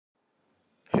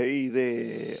Hey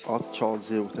there, Arthur Charles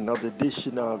here with another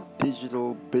edition of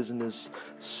Digital Business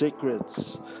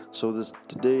Secrets.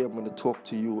 Today I'm going to talk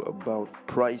to you about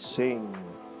pricing.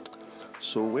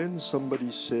 So when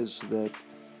somebody says that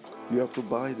you have to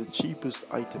buy the cheapest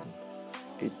item,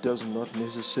 it does not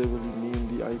necessarily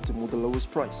mean the item with the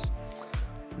lowest price.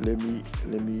 Let me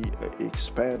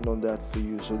expand on that for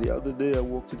you. So the other day I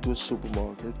walked into a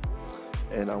supermarket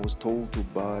and I was told to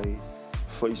buy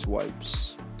face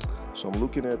wipes. So I'm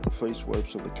looking at the face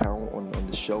wipes on the counter on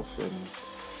the shelf,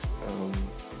 and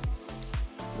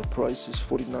the price is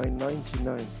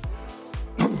 $49.99.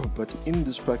 But in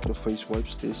this packet of face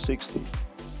wipes, there's 60.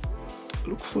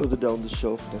 Look further down the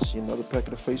shelf, and I see another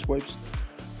packet of face wipes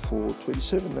for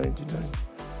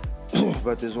 $27.99.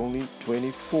 But there's only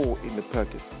 24 in the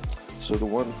packet. So the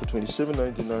one for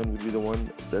 $27.99 would be the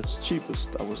one that's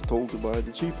cheapest. I was told to buy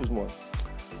the cheapest one.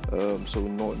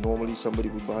 Normally somebody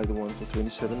would buy the one for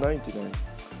 $27.99,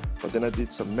 but then I did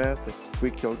some math,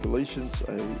 quick calculations.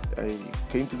 I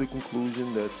came to the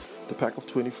conclusion that the pack of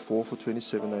 24 for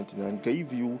 $27.99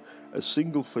 gave you a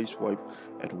single face wipe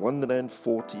at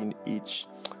 $114 each,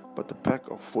 but the pack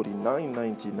of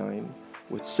 $49.99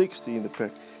 with 60 in the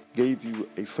pack gave you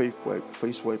a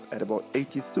face wipe at about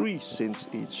 83 cents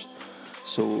each.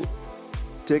 So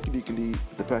technically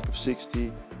the pack of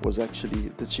 60 was actually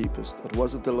the cheapest. It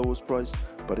wasn't the lowest price,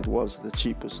 but it was the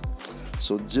cheapest.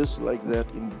 So just like that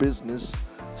in business,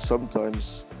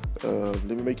 sometimes let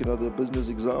me make another business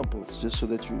example just so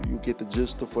that you get the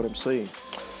gist of what I'm saying.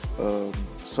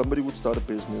 Somebody would start a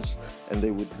business and they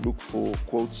would look for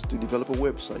quotes to develop a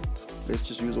website. Let's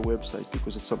just use a website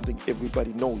because it's something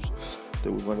everybody knows. They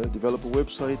would want to develop a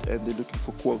website and they're looking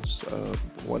for quotes.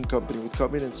 One company would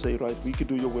come in and say, right, we could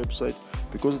do your website.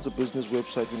 Because it's a business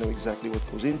website, we know exactly what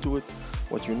goes into it,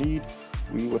 what you need.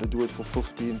 We want to do it for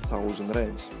 15,000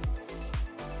 rands.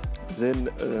 Then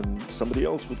somebody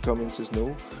else would come and says,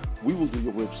 no, we will do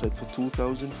your website for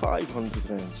 2,500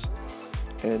 rands.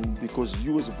 And because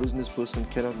you as a business person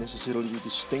cannot necessarily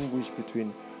distinguish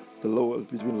between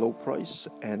low price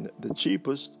and the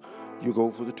cheapest, you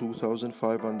go for the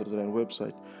 2,500 rand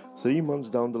website. 3 months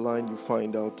down the line, you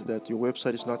find out that your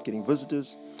website is not getting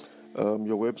visitors.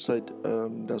 Your website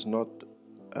does not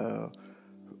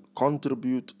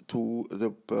contribute to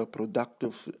the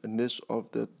productiveness of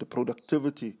the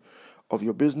productivity of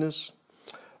your business.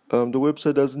 The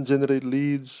website doesn't generate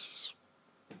leads,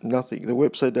 nothing. The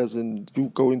website doesn't, you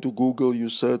go into Google, you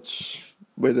search,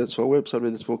 whether it's for a website,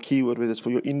 whether it's for keyword, whether it's for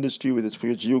your industry, whether it's for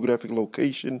your geographic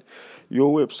location,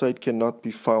 your website cannot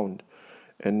be found.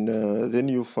 And then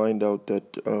you find out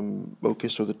that,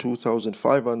 so the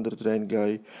 2,500 rand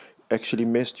guy actually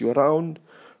messed you around,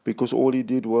 because all he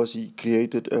did was he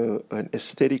created an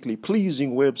aesthetically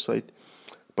pleasing website,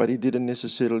 but he didn't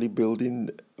necessarily build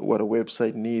in what a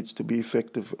website needs to be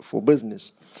effective for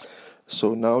business.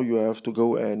 So now you have to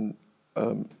go and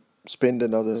spend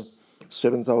another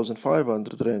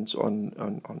 7,500 rands on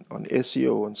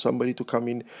SEO, on somebody to come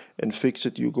in and fix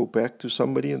it. You go back to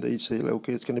somebody and they say,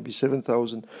 okay, it's going to be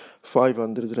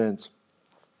 7,500 rands.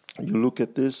 You look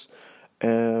at this,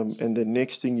 and the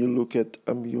next thing you look at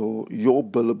your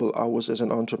billable hours as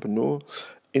an entrepreneur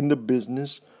in the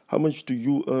business. How much do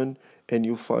you earn? And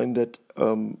you find that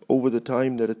over the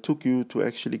time that it took you to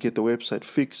actually get the website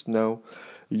fixed, now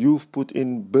you've put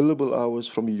in billable hours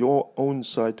from your own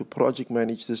side to project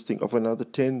manage this thing of another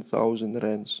 10,000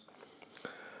 rands.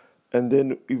 And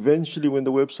then eventually when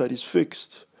the website is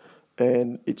fixed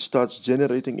and it starts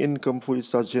generating income for you, it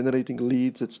starts generating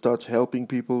leads, it starts helping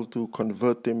people to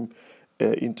convert them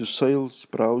into sales,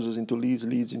 browsers into leads,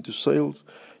 leads into sales,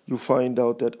 you find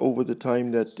out that over the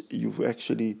time that you've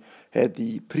actually had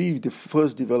the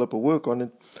first developer work on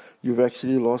it, you've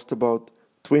actually lost about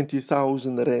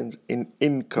 20,000 rands in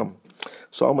income.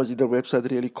 So how much did the website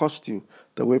really cost you?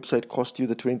 The website cost you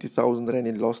the 20,000 rand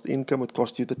in lost income. It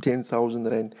cost you the 10,000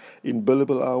 rand in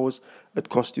billable hours. It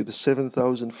cost you the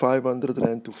 7,500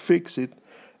 rand to fix it,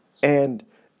 and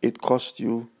it cost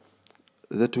you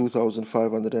the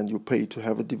 2,500 rand you paid to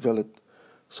have it developed.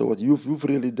 So what you've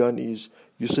really done is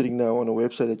you're sitting now on a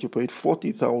website that you paid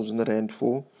 40,000 rand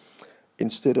for,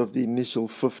 instead of the initial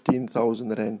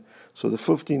 15,000 rand. So the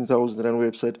 15,000 rand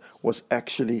website was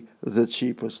actually the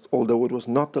cheapest. Although it was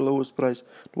not the lowest price,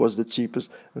 it was the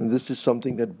cheapest. And this is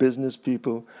something that business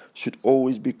people should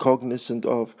always be cognizant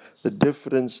of, the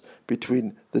difference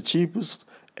between the cheapest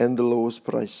and the lowest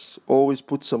price. Always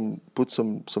put some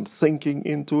thinking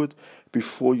into it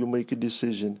before you make a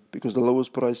decision, because the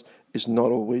lowest price is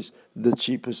not always the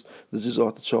cheapest. This is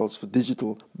Arthur Charles for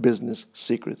Digital Business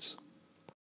Secrets.